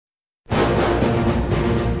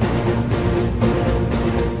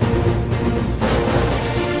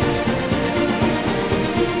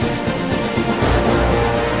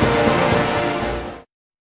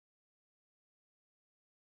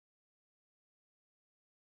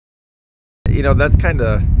that's kind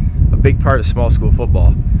of a big part of small school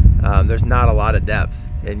football. There's not a lot of depth,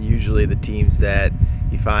 and usually the teams that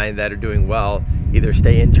you find that are doing well either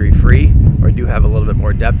stay injury free or do have a little bit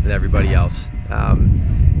more depth than everybody else.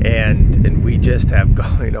 And we just have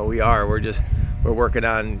we're working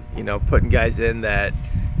on putting guys in that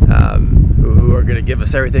who are going to give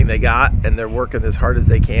us everything they got, and they're working as hard as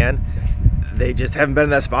they can. They just haven't been in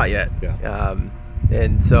that spot yet.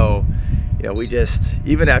 And so we just,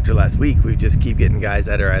 even after last week, we just keep getting guys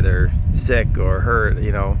that are either sick or hurt,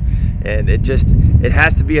 and it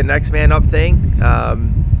has to be a next man up thing.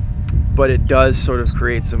 But it does sort of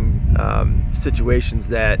create some situations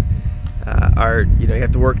that are, you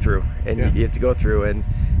have to work through, and you have to go through. And,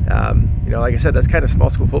 like I said, that's kind of small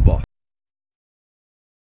school football.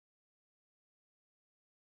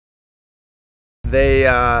 They've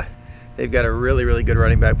got a really, really good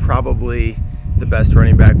running back, probably the best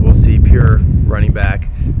running back we'll see, pure running back.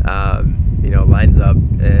 Lines up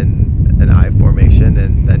in an I formation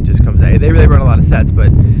and then just comes out. They run a lot of sets, but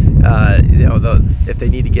if they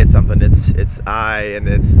need to get something, it's I and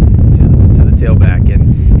it's to the tailback,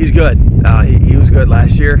 and he's good. He was good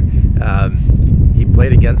last year. He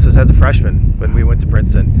played against us as a freshman when we went to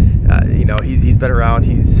Princeton. He's been around.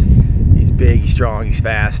 He's big, he's strong, he's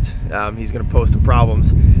fast. He's going to pose some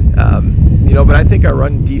problems. But I think our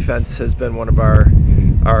run defense has been one of our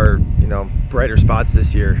brighter spots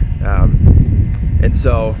this year. And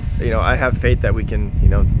so, I have faith that we can,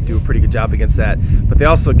 do a pretty good job against that. But they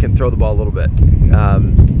also can throw the ball a little bit.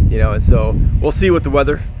 And so we'll see what the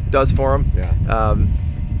weather does for them.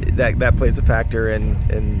 That plays a factor in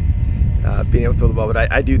being able to throw the ball.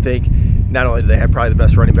 But I do think not only do they have probably the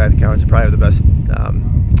best running back in the conference, they probably have the best,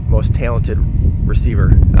 most talented receiver,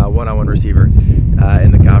 one-on-one receiver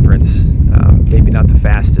in the conference. Maybe not the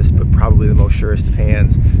fastest, but probably the most surest of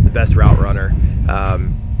hands, the best route runner.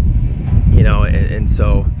 And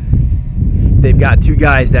so they've got two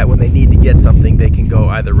guys that when they need to get something, they can go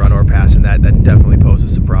either run or pass, and that definitely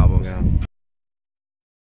poses some problems.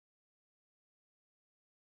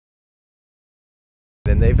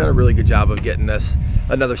 And they've done a really good job of getting us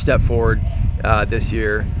another step forward this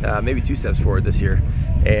year, maybe 2 steps forward this year.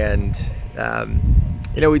 And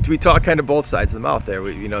we talk kind of both sides of the mouth there.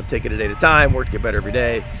 We take it a day at a time, work to get better every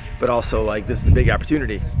day, but also like this is a big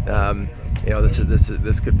opportunity.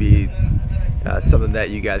 This could be something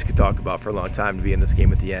that you guys could talk about for a long time, to be in this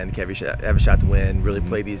game at the end, have a shot to win, really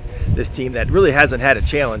play this team that really hasn't had a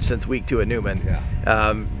challenge since week 2 at Newman.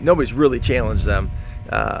 Nobody's really challenged them.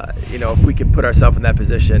 If we can put ourselves in that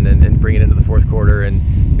position and bring it into the fourth quarter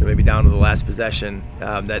and maybe down to the last possession,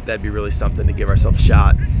 that'd be really something to give ourselves a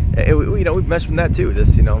shot. We've mentioned that too.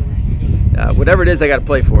 Whatever it is they got to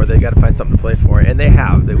play for, they got to find something to play for, and they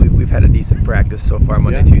have. We've had a decent practice so far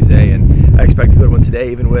Monday, Tuesday, and I expect a good one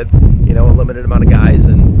today, even with a limited amount of guys,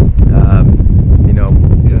 and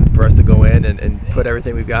for us to go in and put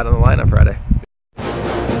everything we've got on the line on Friday.